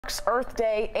marks Earth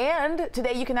Day, and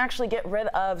today you can actually get rid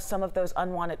of some of those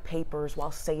unwanted papers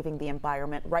while saving the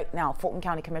environment. Right now, Fulton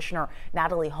County Commissioner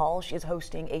Natalie Hall, she is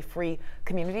hosting a free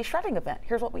community shredding event.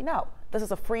 Here's what we know. This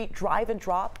is a free drive and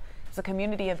drop. It's a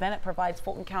community event. It provides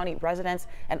Fulton County residents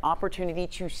an opportunity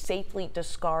to safely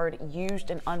discard used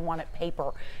and unwanted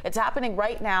paper. It's happening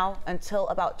right now until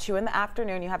about 2 in the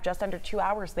afternoon. You have just under 2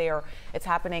 hours there. It's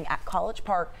happening at College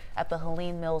Park at the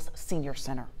Helene Mills Senior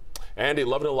Center. And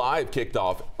 11Alive kicked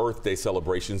off Earth Day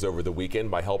celebrations over the weekend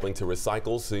by helping to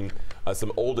recycle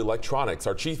some old electronics.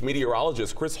 Our chief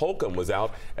meteorologist, Chris Holcomb, was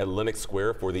out at Lenox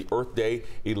Square for the Earth Day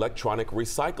electronic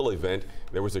recycle event.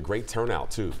 There was a great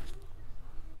turnout, too.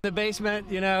 The basement,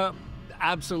 you know,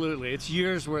 absolutely. It's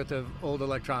years worth of old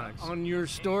electronics. On your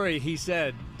story, he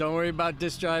said, don't worry about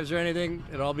disk drives or anything.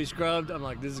 It'll all be scrubbed. I'm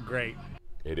like, this is great.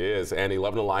 It is, and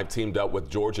 11Alive teamed up with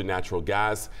Georgia Natural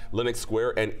Gas, Lenox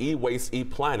Square and E-Waste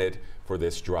ePlanet for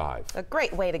this drive. A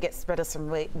great way to get rid of some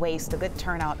waste, a good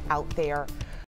turnout out there.